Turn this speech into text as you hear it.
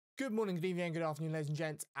Good morning, good evening, and good afternoon, ladies and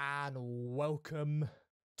gents, and welcome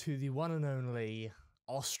to the one and only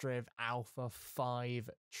Ostriv Alpha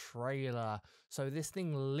 5 trailer. So this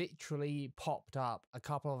thing literally popped up a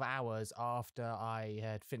couple of hours after I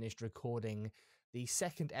had finished recording the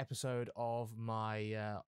second episode of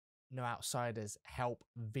my No Outsiders Help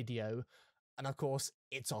video. And of course,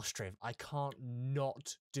 it's Ostriv. I can't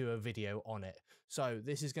not do a video on it. So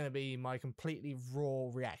this is going to be my completely raw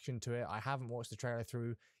reaction to it. I haven't watched the trailer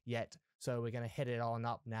through yet, so we're going to hit it on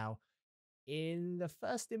up now. In the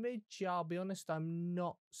first image, I'll be honest, I'm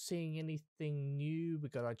not seeing anything new.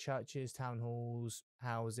 We've got our churches, town halls,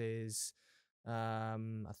 houses. I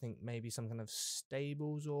think maybe some kind of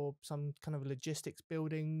stables or some kind of logistics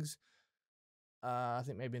buildings. I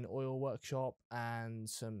think maybe an oil workshop and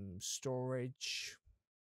some storage.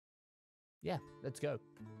 Yeah, let's go.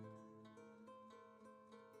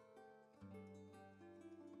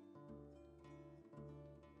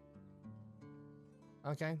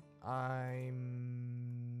 Okay,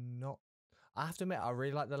 I'm not. I have to admit, I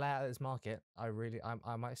really like the layout of this market. I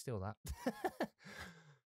might steal that.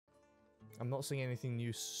 I'm not seeing anything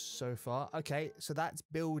new so far. Okay, so that's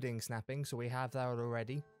building snapping. So we have that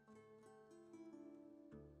already.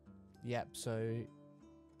 Yep, so...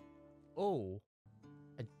 Oh,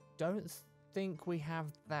 I don't think we have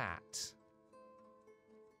that.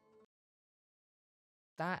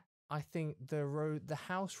 That, I think the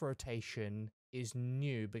house rotation is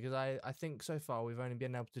new, because I think so far we've only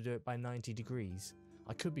been able to do it by 90 degrees.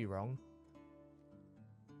 I could be wrong.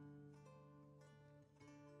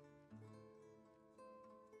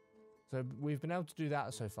 So we've been able to do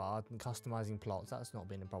that so far, and customizing plots, that's not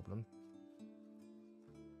been a problem.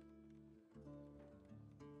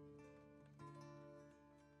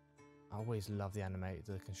 I always love the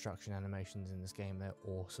construction animations in this game. They're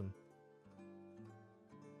awesome.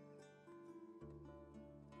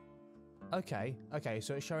 Okay,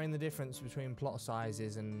 so it's showing the difference between plot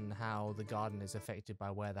sizes and how the garden is affected by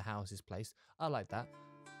where the house is placed. I like that.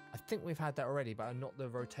 I think we've had that already, but not the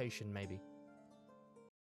rotation, maybe.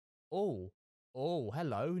 Oh,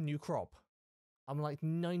 hello, new crop. I'm like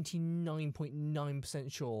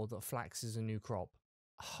 99.9% sure that flax is a new crop.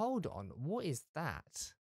 Hold on, what is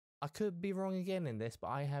that? I could be wrong again in this, but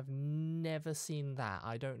I have never seen that.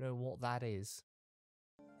 I don't know what that is.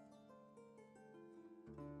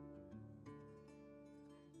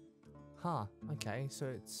 Huh, okay, so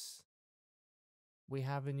it's... We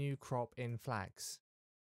have a new crop in flax.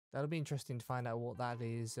 That'll be interesting to find out what that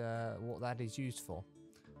is used for.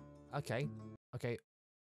 Okay,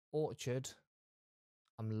 orchard.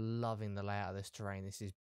 I'm loving the layout of this terrain. This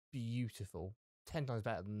is beautiful. 10 times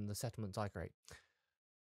better than the settlements I create.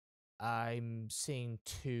 I'm seeing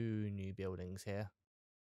 2 new buildings here.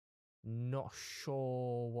 Not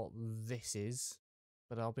sure what this is,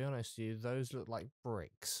 but I'll be honest with you, those look like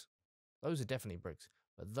bricks. Those are definitely bricks,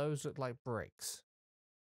 but those look like bricks.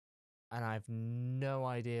 And I have no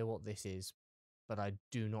idea what this is, but I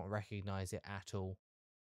do not recognize it at all.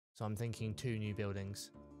 So I'm thinking 2 new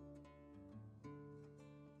buildings.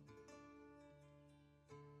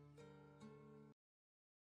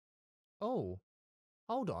 Oh,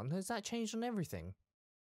 hold on. Has that changed on everything?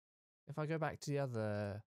 If I go back to the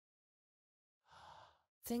other...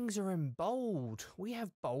 Things are in bold. We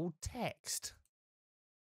have bold text.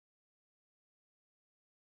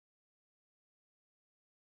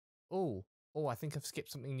 Oh, I think I've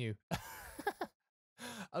skipped something new.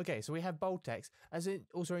 Okay, so we have bold text. As it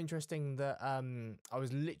also interesting that I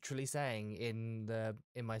was literally saying in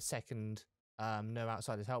my second No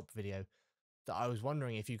Outsiders Help video that I was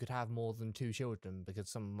wondering if you could have more than 2 children, because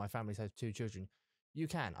some of my families have 2 children. You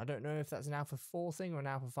can. I don't know if that's an Alpha 4 thing or an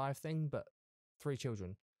Alpha 5 thing, but 3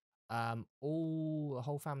 children. The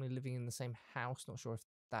whole family living in the same house. Not sure if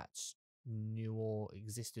that's new or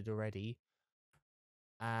existed already.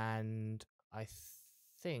 And I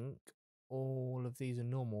think all of these are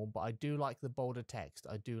normal, but I do like the bolder text.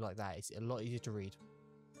 I do like that. It's a lot easier to read.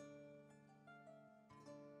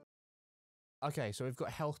 Okay, so we've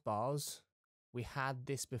got health bars. We had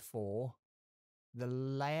this before. The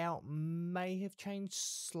layout may have changed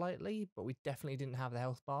slightly, but we definitely didn't have the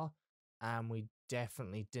health bar, and we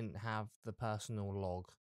definitely didn't have the personal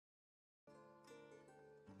log.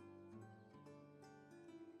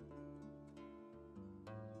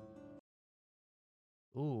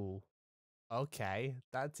 Ooh, okay,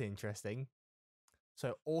 that's interesting.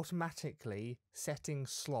 So automatically setting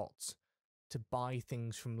slots to buy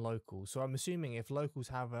things from locals. So I'm assuming if locals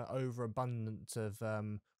have an overabundance of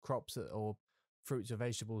crops or fruits or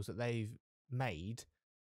vegetables that they've made,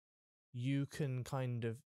 you can kind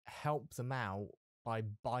of help them out by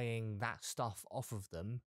buying that stuff off of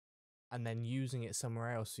them and then using it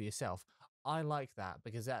somewhere else for yourself. I like that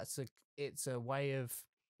because it's a way of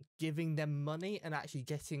giving them money and actually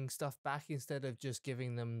getting stuff back instead of just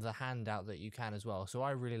giving them the handout that you can as well. So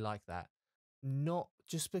I really like that. Not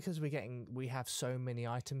just because we have so many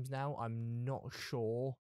items now, I'm not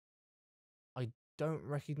sure. I don't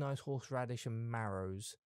recognize horseradish and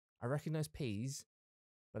marrows. I recognize peas,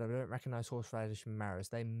 but I don't recognize horseradish and marrows.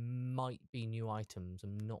 They might be new items.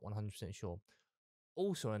 I'm not 100% sure.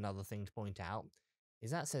 Also, another thing to point out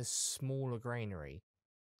is that says smaller granary.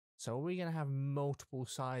 So are we going to have multiple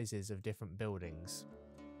sizes of different buildings?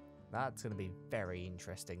 That's going to be very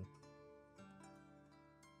interesting.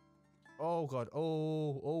 Oh god.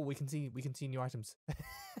 Oh, we can see new items.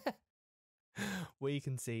 We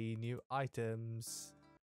can see new items.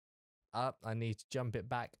 Up, I need to jump it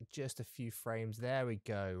back just a few frames. There we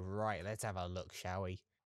go. Right, let's have a look, shall we?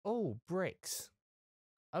 Oh, bricks.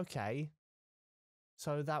 Okay.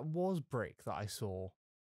 So that was brick that I saw.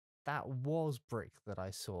 That was brick that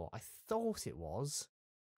I saw. I thought it was.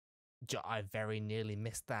 I very nearly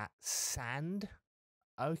missed that. Sand?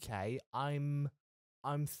 Okay, I'm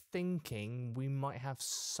thinking we might have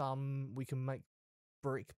we can make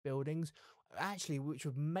brick buildings. Actually, which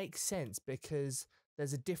would make sense because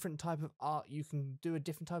there's a different type of art. You can do a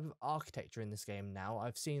different type of architecture in this game now.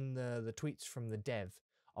 I've seen the tweets from the dev.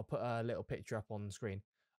 I'll put a little picture up on the screen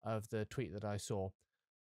of the tweet that I saw.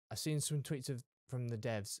 I've seen some tweets from the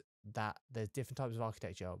devs that there's different types of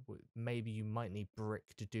architecture. Maybe you might need brick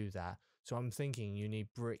to do that. So I'm thinking you need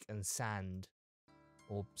brick and sand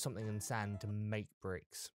or something and sand to make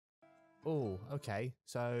bricks. Oh, okay.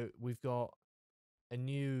 So we've got a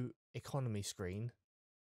new economy screen.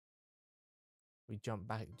 We jump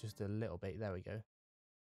back just a little bit. There we go.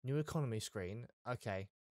 New economy screen. Okay.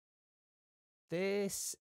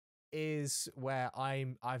 This is where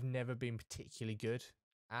I've never been particularly good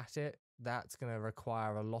at it. That's going to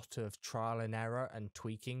require a lot of trial and error and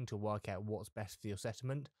tweaking to work out what's best for your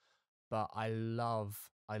settlement. But I love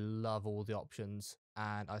all the options,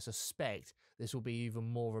 and I suspect this will be even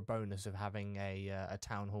more of a bonus of having a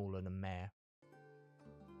town hall and a mayor.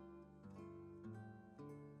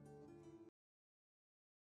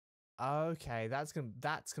 Okay, that's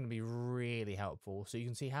gonna be really helpful. So you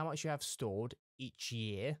can see how much you have stored each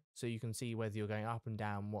year. So you can see whether you're going up and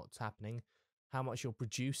down, what's happening, how much you're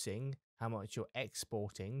producing, how much you're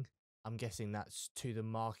exporting. I'm guessing that's to the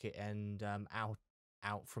market and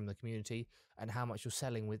out from the community, and how much you're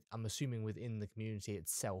selling with. I'm assuming within the community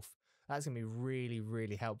itself. That's gonna be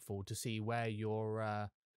really helpful to see where your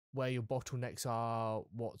bottlenecks are,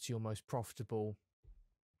 what's your most profitable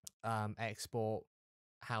export,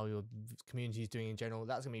 how your community is doing in general.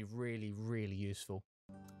 That's gonna be really useful.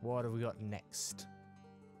 What have we got next?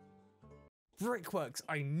 Brickworks.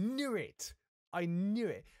 I knew it.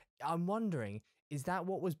 I'm wondering, is that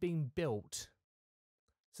what was being built?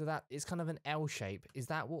 So that is kind of an L shape. Is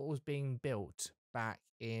that what was being built back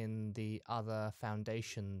in the other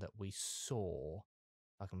foundation that we saw?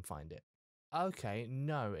 If I can find it. Okay,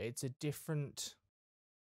 no, it's a different.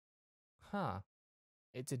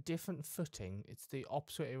 It's a different footing. It's the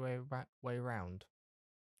opposite way around.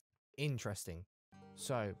 Interesting.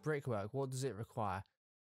 So, brickwork, what does it require?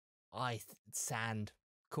 Sand.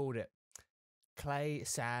 Called it. Clay,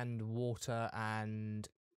 sand, water, and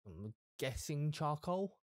I'm guessing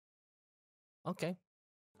charcoal? Okay.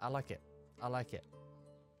 I like it.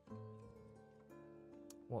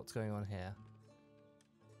 What's going on here?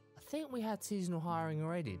 I think we had seasonal hiring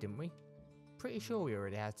already, didn't we? Pretty sure we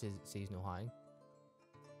already had seasonal hiring.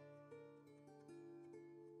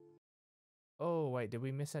 Oh, wait, did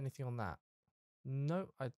we miss anything on that? No,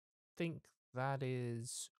 I think that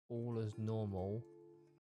is all as normal.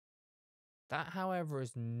 That, however,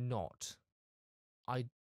 is not.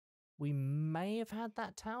 We may have had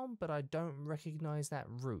that town, but I don't recognize that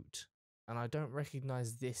route. And I don't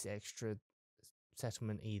recognize this extra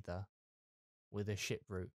settlement either with a ship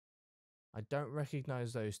route. I don't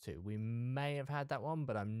recognize those two. We may have had that one,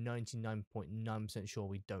 but I'm 99.9% sure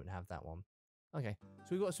we don't have that one. Okay, so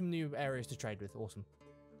we've got some new areas to trade with. Awesome.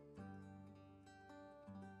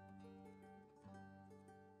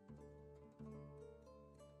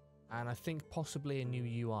 And I think possibly a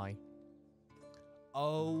new UI.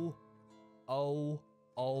 Oh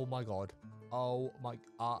my god. Oh my...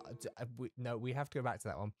 no, we have to go back to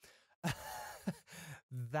that one.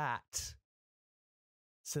 That...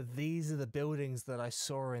 So these are the buildings that I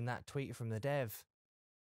saw in that tweet from the dev.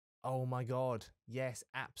 Oh my god. Yes,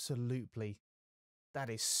 absolutely. That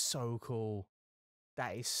is so cool.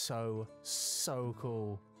 That is so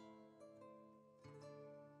cool.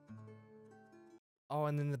 Oh,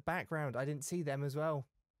 and in the background, I didn't see them as well.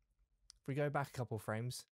 If we go back a couple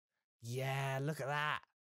frames. Yeah, look at that.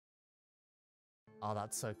 Oh,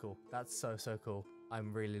 that's so cool. That's so, so cool.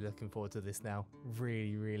 I'm really looking forward to this now.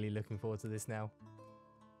 Really, really looking forward to this now.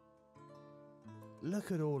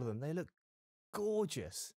 Look at all of them. They look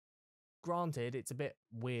gorgeous. Granted, it's a bit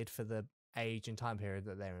weird for the age and time period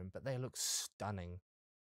that they're in, but they look stunning.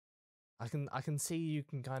 I can see you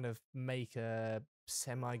can kind of make a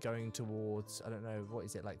semi going towards, I don't know, what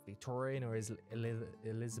is it, like Victorian or is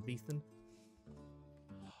Elizabethan?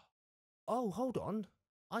 Oh, hold on.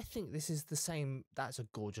 I think this is the same. That's a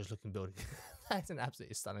gorgeous looking building. That's an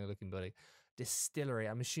absolutely stunning looking building. Distillery.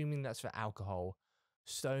 I'm assuming that's for alcohol.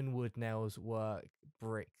 Stone, wood, nails, work,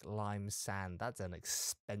 brick, lime, sand. That's an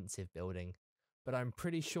expensive building. But I'm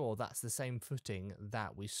pretty sure that's the same footing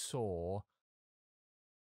that we saw.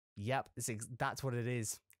 Yep, that's what it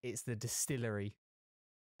is. It's the distillery.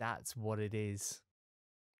 That's what it is.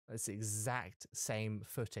 It's the exact same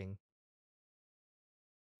footing.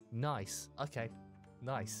 Nice. Okay.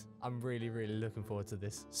 Nice. I'm really, really looking forward to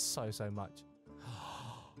this so, so much.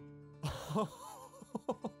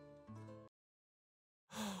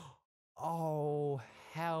 Oh,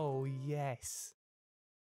 hell yes.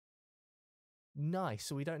 Nice.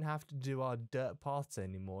 So we don't have to do our dirt paths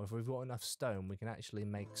anymore. If we've got enough stone, we can actually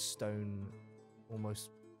make stone almost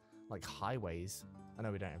like highways. I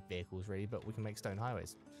know we don't have vehicles really, but we can make stone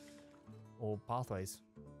highways or pathways.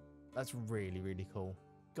 That's really, really cool.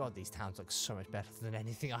 God, these towns look so much better than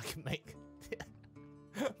anything I can make.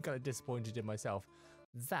 I'm kind of disappointed in myself.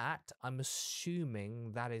 That, I'm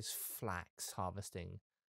assuming that is flax harvesting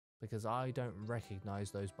because I don't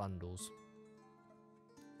recognize those bundles.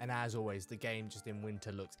 And as always, the game just in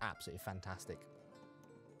winter looks absolutely fantastic.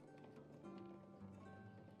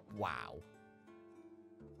 Wow.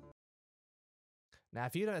 Now,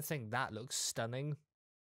 if you don't think that looks stunning,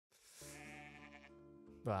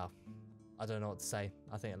 well, I don't know what to say.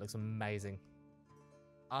 I think it looks amazing.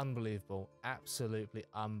 Unbelievable. Absolutely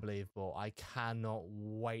unbelievable. I cannot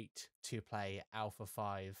wait to play Alpha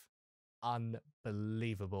 5.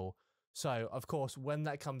 Unbelievable. So, of course, when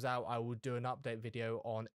that comes out, I will do an update video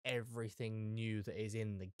on everything new that is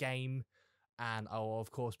in the game. And I will,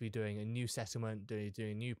 of course, be doing a new settlement, doing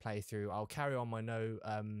a new playthrough. I'll carry on my no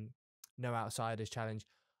outsiders challenge.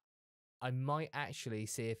 I might actually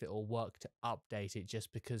see if it will work to update it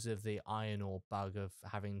just because of the iron ore bug of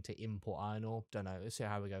having to import iron ore. Don't know. Let's see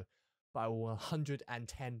how we go. But I will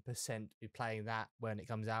 110% be playing that when it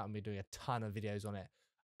comes out and be doing a ton of videos on it.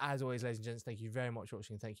 As always, ladies and gents, thank you very much for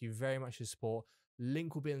watching. Thank you very much for your support.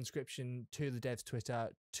 Link will be in the description to the dev's Twitter,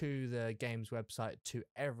 to the game's website, to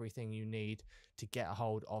everything you need to get a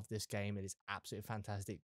hold of this game. It is absolutely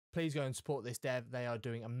fantastic. Please go and support this dev. They are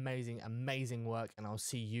doing amazing, amazing work, and I'll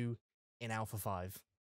see you in Alpha 5.